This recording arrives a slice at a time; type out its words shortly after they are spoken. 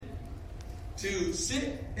to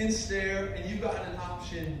sit and stare, and you've got an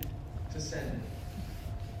option to send it.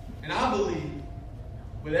 And I believe,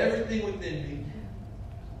 with everything within me,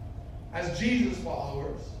 as Jesus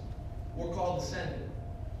followers, we're called to send it.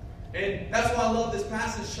 And that's why I love this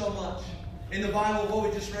passage so much in the Bible, what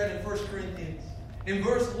we just read in 1 Corinthians. In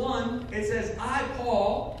verse 1, it says, I,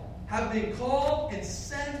 Paul, have been called and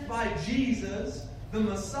sent by Jesus, the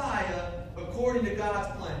Messiah, according to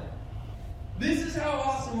God's plan. This is how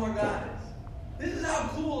awesome our God is. This is how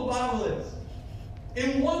cool the Bible is.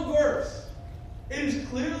 In one verse, it is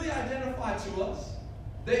clearly identified to us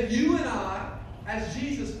that you and I, as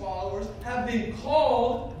Jesus followers, have been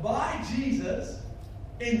called by Jesus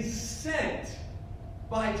and sent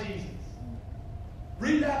by Jesus.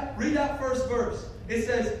 Read that first verse. It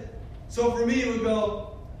says, so for me it would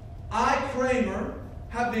go, I, Kramer,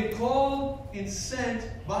 have been called and sent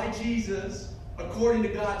by Jesus according to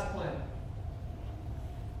God's plan.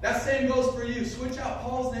 That same goes for you. Switch out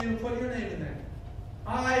Paul's name and put your name in there.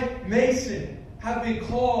 I, Mason, have been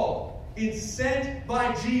called and sent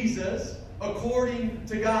by Jesus according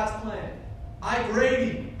to God's plan. I,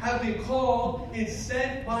 Grady, have been called and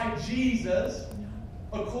sent by Jesus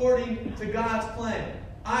according to God's plan.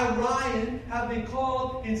 I, Ryan, have been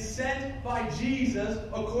called and sent by Jesus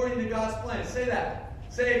according to God's plan. Say that.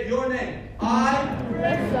 Say it, your name. I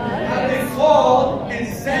have been called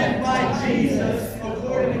and sent by Jesus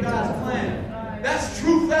according to God's plan. That's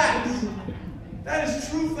true facts. That is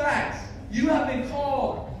true facts. You have been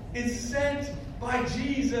called and sent by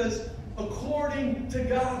Jesus according to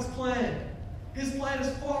God's plan. His plan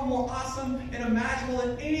is far more awesome and imaginable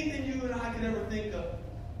than anything you and I could ever think of.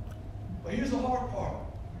 But here's the hard part.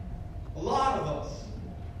 A lot of us,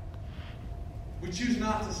 we choose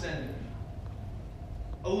not to send it.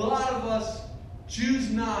 A lot of us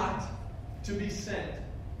choose not to be sent.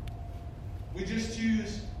 We just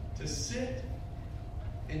choose to sit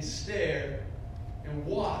and stare and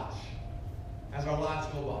watch as our lives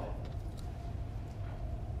go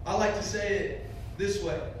by. I like to say it this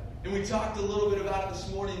way. And we talked a little bit about it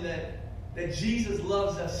this morning, that Jesus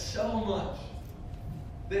loves us so much.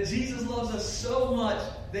 That Jesus loves us so much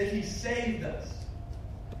that He saved us.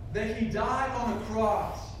 That He died on a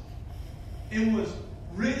cross and was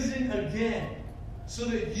risen again so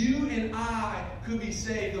that you and I could be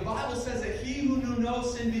saved. The Bible says that He who knew no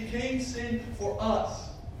sin became sin for us,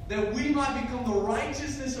 that we might become the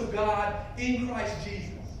righteousness of God in Christ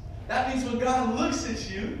Jesus. That means when God looks at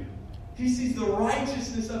you, He sees the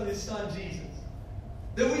righteousness of His Son, Jesus.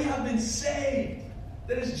 That we have been saved.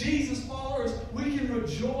 That as Jesus followers, we can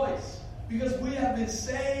rejoice because we have been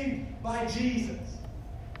saved by Jesus.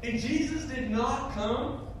 And Jesus did not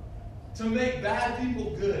come to make bad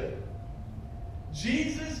people good.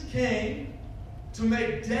 Jesus came to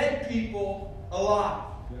make dead people alive.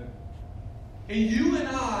 And you and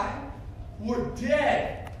I were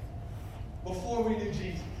dead before we knew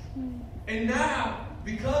Jesus. And now,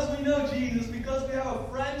 because we know Jesus, because we have a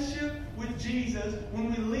friendship with Jesus,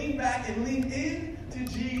 when we lean back and lean into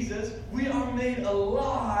Jesus, we are made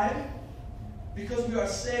alive because we are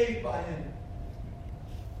saved by Him.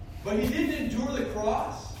 But He didn't endure the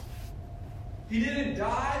cross. He didn't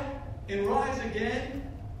die and rise again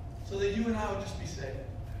so that you and I would just be saved.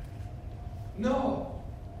 No.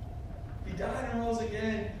 He died and rose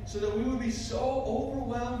again so that we would be so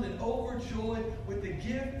overwhelmed and overjoyed with the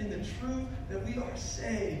gift and the truth that we are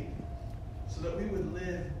saved, so that we would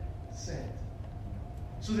live sent.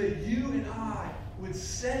 So that you and I would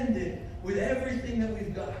send it with everything that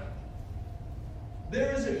we've got.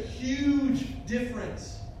 There is a huge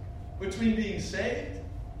difference between being saved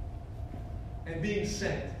and being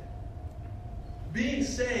sent. Being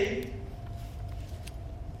saved,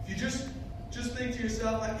 if you just think to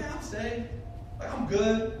yourself, like, yeah, I'm saved. Like, I'm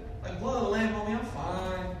good. Like, blood of the lamb on me, I'm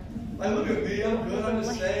fine. Like, look at me, I'm good, I'm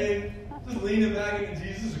just saved. Just leaning back into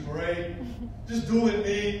Jesus is great. Just doing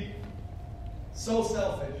me. So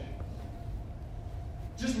selfish.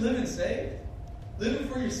 Just living saved. Living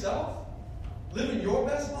for yourself. Living your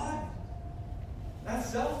best life. That's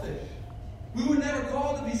selfish. We were never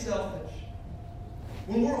called to be selfish.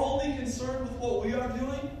 When we're only concerned with what we are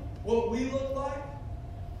doing, what we look like,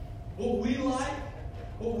 what we like,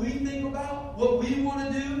 what we think about, what we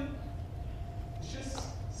want to do, it's just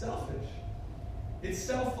selfish. It's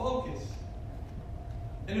self-focused.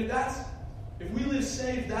 And if we live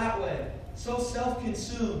saved that way, so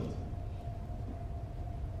self-consumed,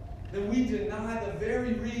 then we deny the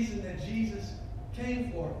very reason that Jesus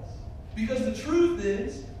came for us. Because the truth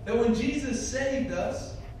is that when Jesus saved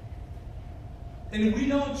us, and we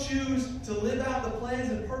don't choose to live out the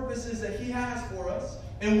plans and purposes that He has for us,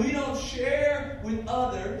 and we don't share with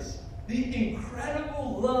others the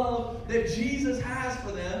incredible love that Jesus has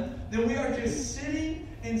for them, then we are just sitting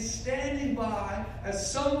and standing by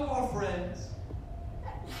as some of our friends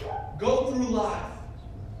go through life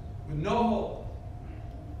with no hope,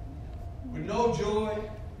 with no joy,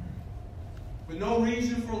 with no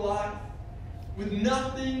reason for life, with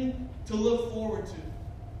nothing to look forward to.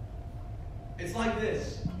 It's like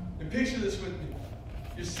this. And picture this with me.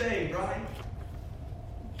 You're saved, right?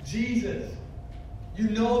 Jesus. You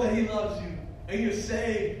know that He loves you. And you're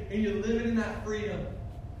saved. And you're living in that freedom.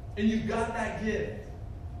 And you've got that gift.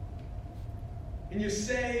 And you're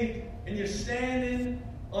saved. And you're standing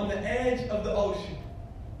on the edge of the ocean.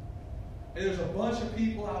 And there's a bunch of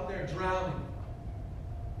people out there drowning.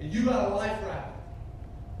 And you got a life raft.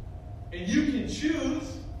 And you can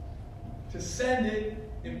choose to send it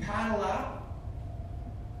and paddle out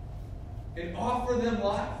and offer them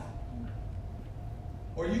life.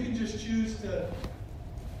 Or you can just choose to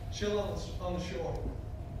chill on the shore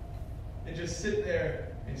and just sit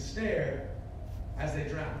there and stare as they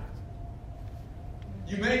drown.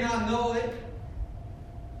 You may not know it,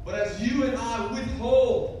 but as you and I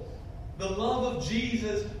withhold the love of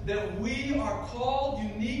Jesus that we are called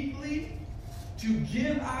uniquely to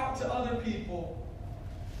give out to other people,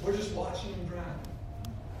 we're just watching them drown.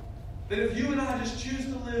 That if you and I just choose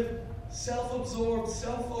to live self-absorbed,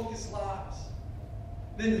 self-focused lives,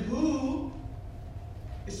 then who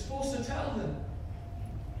is supposed to tell them?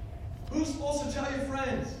 Who's supposed to tell your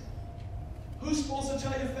friends? Who's supposed to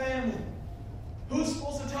tell your family? Who's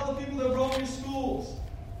supposed to tell the people that roam your schools?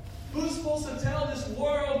 Who's supposed to tell this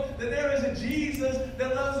world that there is a Jesus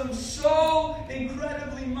that loves them so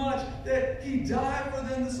incredibly much that He died for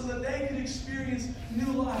them so that they could experience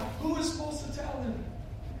new life? Who is supposed to tell them?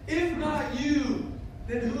 If not you,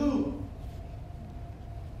 then who?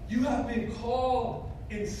 You have been called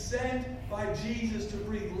and sent by Jesus to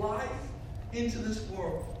breathe life into this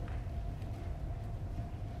world.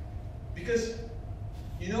 Because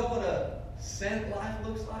you know what a sent life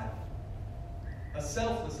looks like? A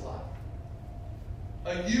selfless life.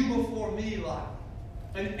 A you before me life.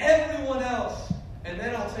 An everyone else, and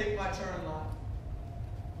then I'll take my turn life.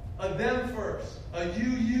 A them first. A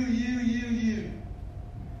you.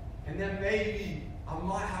 And then maybe I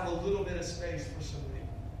might have a little bit of space for somebody.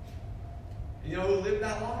 You know who lived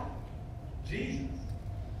that life? Jesus.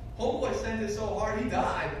 Homeboy sent it so hard he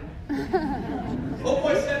died.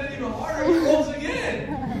 Homeboy sent it even harder, he rose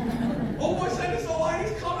again. Homeboy sent it so hard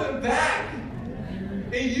he's coming back.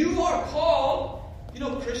 And you are called, you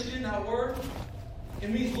know, Christian, that word, it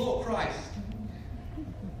means little Christ.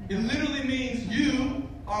 It literally means you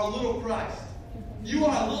are a little Christ. You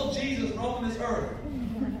are a little Jesus roaming this earth.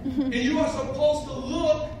 And you are supposed to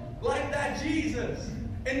look like that Jesus.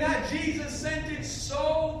 And that Jesus sent it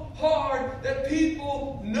so hard that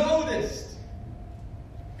people noticed.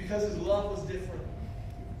 Because His love was different.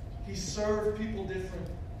 He served people different.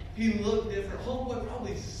 He looked different. Homeboy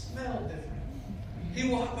probably smelled different. He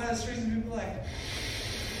walked by the streets and people were like,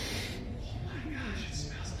 oh my gosh, it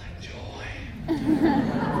smells like joy.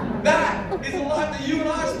 That is the life that you and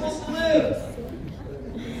I are supposed to live.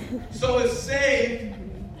 So if saved,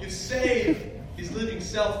 is living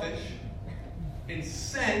selfish, and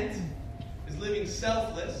sent is living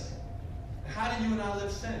selfless. How do you and I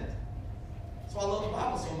live sent? That's why I love the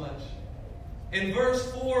Bible so much. In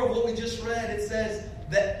verse 4 of what we just read, it says,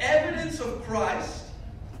 the evidence of Christ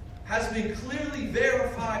has been clearly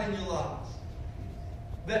verified in your lives.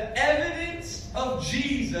 The evidence of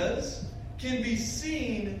Jesus can be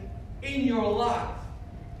seen in your life.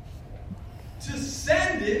 To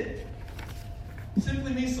send it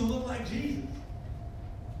simply means to look like Jesus.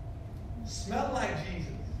 Smell like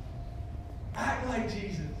Jesus. Act like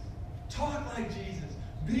Jesus. Talk like Jesus.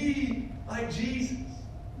 Be like Jesus.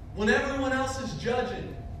 When everyone else is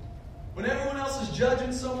judging, when everyone else is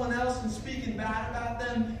judging someone else and speaking bad about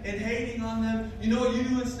them and hating on them, you know what you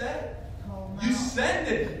do instead? You send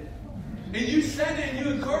it. And you send it and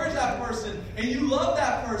you encourage that person. And you love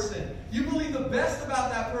that person. You believe the best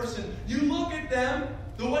about that person. You look at them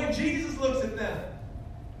the way Jesus looks at them.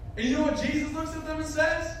 And you know what Jesus looks at them and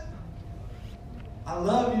says? I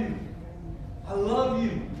love you. I love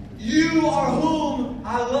you. You are whom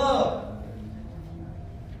I love.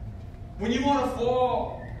 When you want to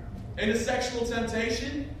fall into sexual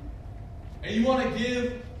temptation and you want to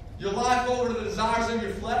give your life over to the desires of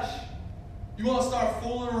your flesh, you want to start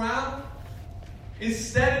fooling around,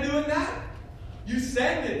 instead of doing that, you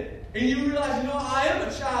send it. And you realize, you know, I am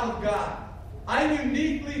a child of God. I am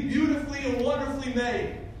uniquely, beautifully, and wonderfully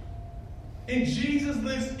made. And Jesus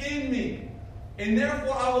lives in me. And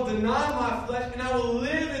therefore I will deny my flesh and I will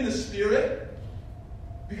live in the Spirit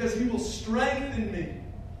because He will strengthen me.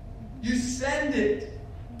 You send it.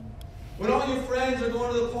 When all your friends are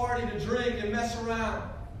going to the party to drink and mess around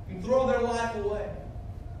and throw their life away,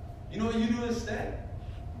 you know what you do instead?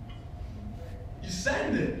 You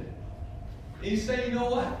send it. And you say, you know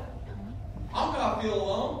what? I don't got to feel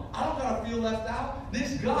alone. I don't got to feel left out.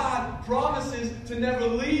 This God promises to never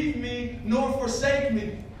leave me nor forsake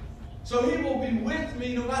me. So He will be with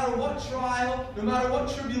me no matter what trial, no matter what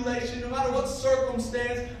tribulation, no matter what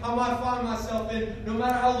circumstance I might find myself in, no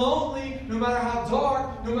matter how lonely, no matter how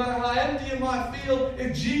dark, no matter how empty it might feel.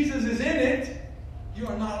 If Jesus is in it, you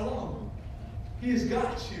are not alone. He has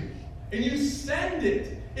got you. And you send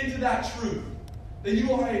it into that truth that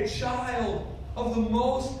you are a child of the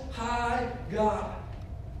Most High God.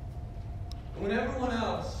 And when everyone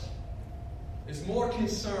else is more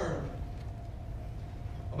concerned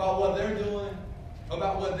about what they're doing,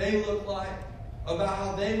 about what they look like, about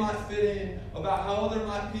how they might fit in, about how other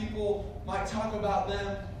people might talk about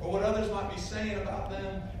them, or what others might be saying about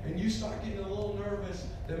them, and you start getting a little nervous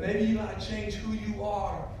that maybe you got to change who you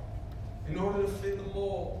are in order to fit the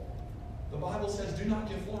mold. The Bible says, do not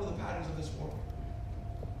conform to the patterns of this world.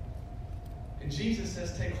 And Jesus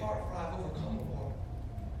says, take heart, for I have overcome the world.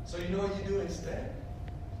 So you know what you do instead?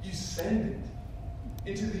 You send it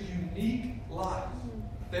into the unique life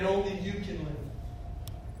that only you can live.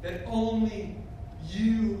 That only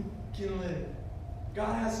you can live.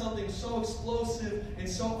 God has something so explosive and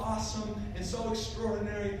so awesome and so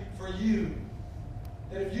extraordinary for you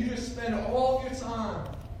that if you just spend all of your time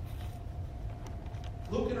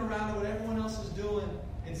looking around at what everyone else is doing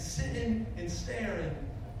and sitting and staring,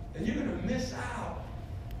 then you're going to miss out.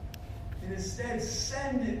 And instead,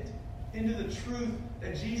 send it into the truth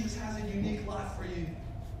that Jesus has a unique life for you.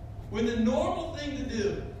 When the normal thing to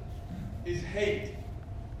do is hate.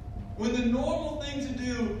 When the normal thing to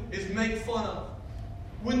do is make fun of.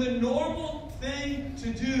 When the normal thing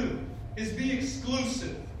to do is be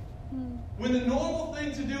exclusive. When the normal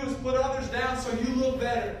thing to do is put others down so you look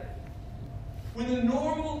better. When the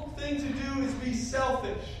normal thing to do is be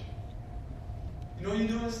selfish. You know what you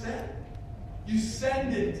do instead? You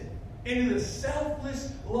send it into the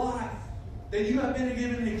selfless life that you have been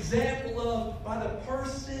given an example of by the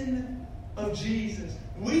person of Jesus.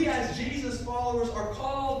 We as Jesus followers are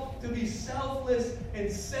called to be selfless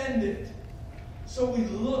and send it so we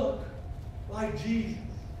look like Jesus.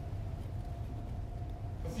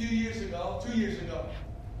 A few years ago, 2 years ago,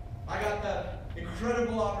 I got the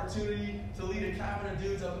incredible opportunity to lead a cabin of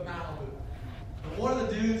dudes up at Malibu. And one of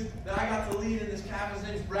the dudes that I got to lead in this cabin, his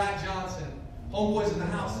name is Brad Johnson. Homeboy's in the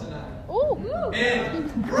house tonight. Ooh.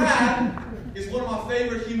 And Brad is one of my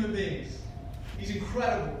favorite human beings. He's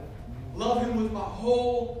incredible. Love him with my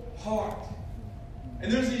whole heart.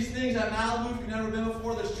 And there's these things at Malibu, if you've never been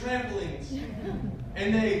before, there's trampolines.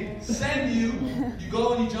 And they send you, you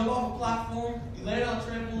go and you jump off a platform, you land on a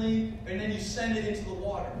trampoline, and then you send it into the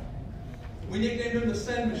water. We nicknamed them the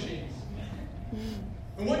send machines.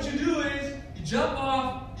 And what you do is, you jump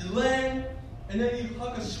off, you land, and then you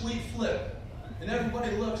hook a sweet flip. And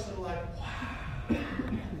everybody looks, they're like, wow.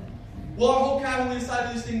 Well, our whole cabin, we decided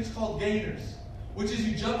to do these things called gainers, which is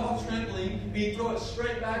you jump off a trampoline, and you throw it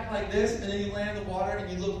straight back like this, and then you land in the water,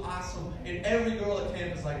 and you look awesome. And every girl at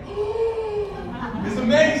camp is like, oh, it's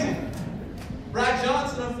amazing. Brad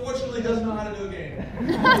Johnson, unfortunately, doesn't know how to do a gainer.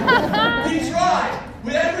 He tried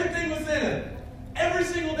with everything within him. Every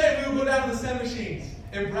single day, we would go down to the send machines.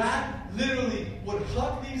 And Brad literally would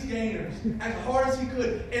huck these gainers as hard as he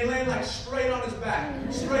could and land like straight on his back,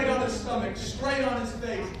 straight on his stomach, straight on his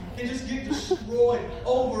face, and just get destroyed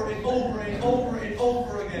over and over and over and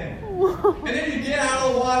over again. And then you get out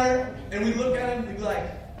of the water and we look at him and be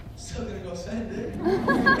like, still gonna go send it.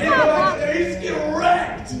 And you go out there, you just get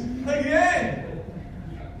wrecked again.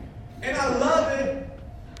 And I love it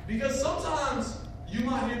because sometimes you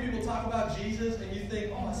might hear people talk about Jesus and you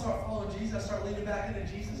think, oh, I start following Jesus, I start leaning back into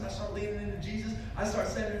Jesus, I start leaning into Jesus, I start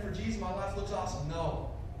sending it for Jesus, my life looks awesome. No.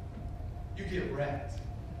 You get wrecked.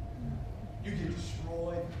 You get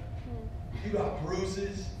destroyed. You got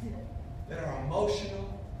bruises that are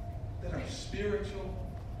emotional, that are spiritual,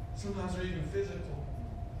 sometimes they're even physical.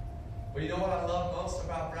 But you know what I love most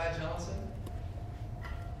about Brad Johnson?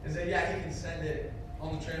 Is that, yeah, he can send it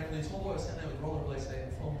on the trampoline. Homeboy was sending it with rollerblades today in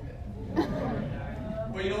the foam pit.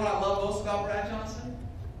 But you know what I love most about Brad Johnson?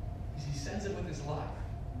 Is he sends it with his life.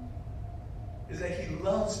 Is that he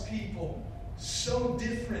loves people so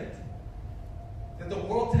different that the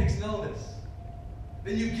world takes notice.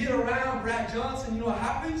 Then you get around Brad Johnson, you know what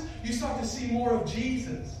happens? You start to see more of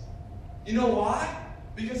Jesus. You know why?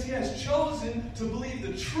 Because he has chosen to believe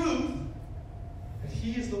the truth that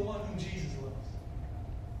he is the one whom Jesus loves.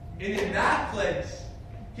 And in that place,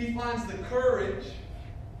 he finds the courage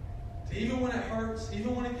to, even when it hurts,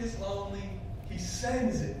 even when it gets lonely, he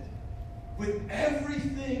sends it with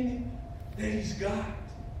everything that he's got.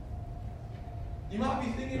 You might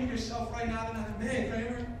be thinking to yourself right now, man,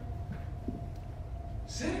 Kramer,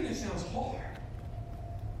 sending it sounds hard.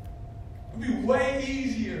 It would be way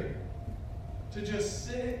easier to just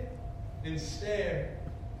sit and stare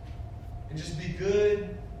and just be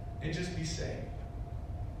good and just be saved.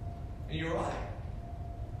 And you're right.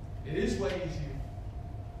 It is way easier.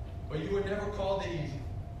 But you were never called to easy.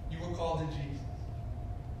 You were called to Jesus.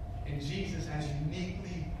 And Jesus has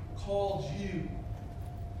uniquely called you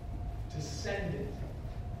to send it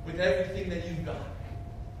with everything that you've got.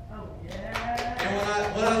 Oh, yeah.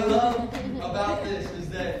 And what I love about this is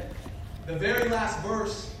that the very last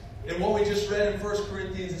verse in what we just read in 1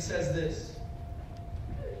 Corinthians, it says this.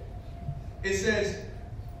 It says,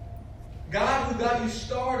 God who got you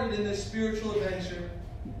started in this spiritual adventure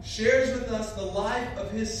shares with us the life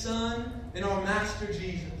of his Son and our Master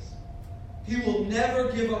Jesus. He will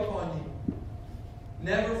never give up on you.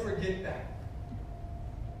 Never forget that.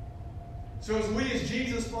 So as we as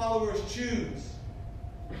Jesus followers choose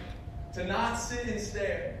to not sit and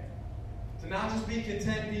stare, to not just be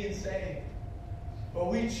content being saved, but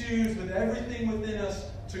we choose with everything within us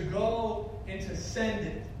to go and to send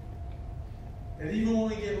it. And even when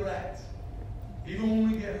we get wrecked, even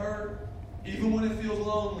when we get hurt, even when it feels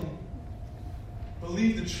lonely,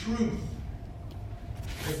 believe the truth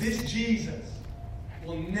that this Jesus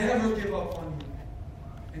will never give up on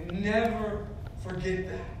you and never forget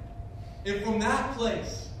that. And from that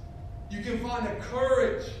place, you can find a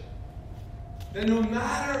courage that no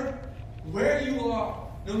matter where you are,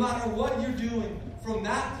 no matter what you're doing, from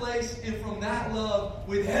that place and from that love,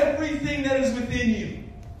 with everything that is within you,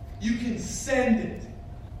 you can send it.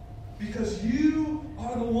 Because you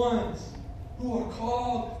are the ones who are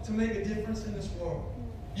called to make a difference in this world.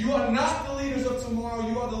 You are not the leaders of tomorrow.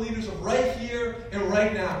 You are the leaders of right here and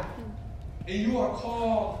right now. And you are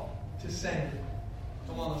called to send it.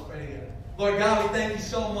 Come on, let's pray together. Lord God, we thank you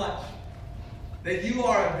so much that you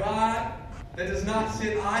are a God that does not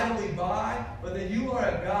sit idly by, but that you are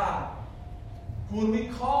a God who, when we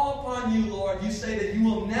call upon you, Lord, you say that you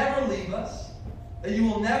will never leave us, that you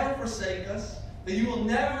will never forsake us, that you will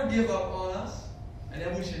never give up on us, and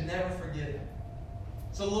that we should never forget it.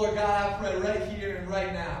 So, Lord God, I pray right here and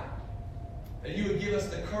right now that you would give us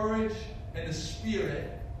the courage and the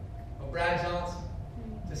spirit of Brad Johnson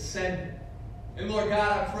to send it. And Lord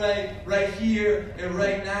God, I pray right here and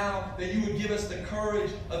right now that you would give us the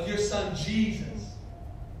courage of your Son Jesus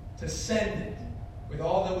to send it with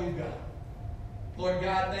all that we've got. Lord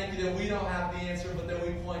God, thank you that we don't have the answer, but that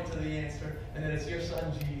we point to the answer, and that it's your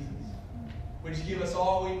Son Jesus. Would you give us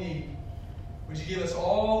all we need? Would you give us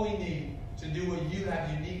all we need to do what you have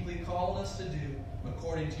uniquely called us to do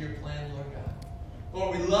according to your plan, Lord God?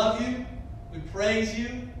 Lord, we love you. We praise you.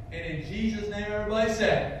 And in Jesus' name, everybody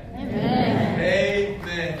say, Amen.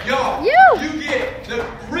 Amen. Y'all, you get the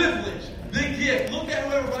privilege, the gift. Look at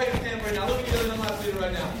whoever right in camp right now. Look at the other last leader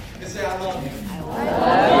right now and say, I love you.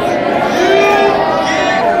 You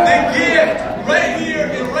get the gift right here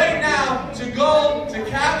and right now to go to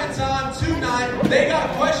Cabin Time tonight. They got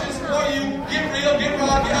questions for you. Get real, get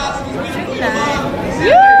raw, get awesome.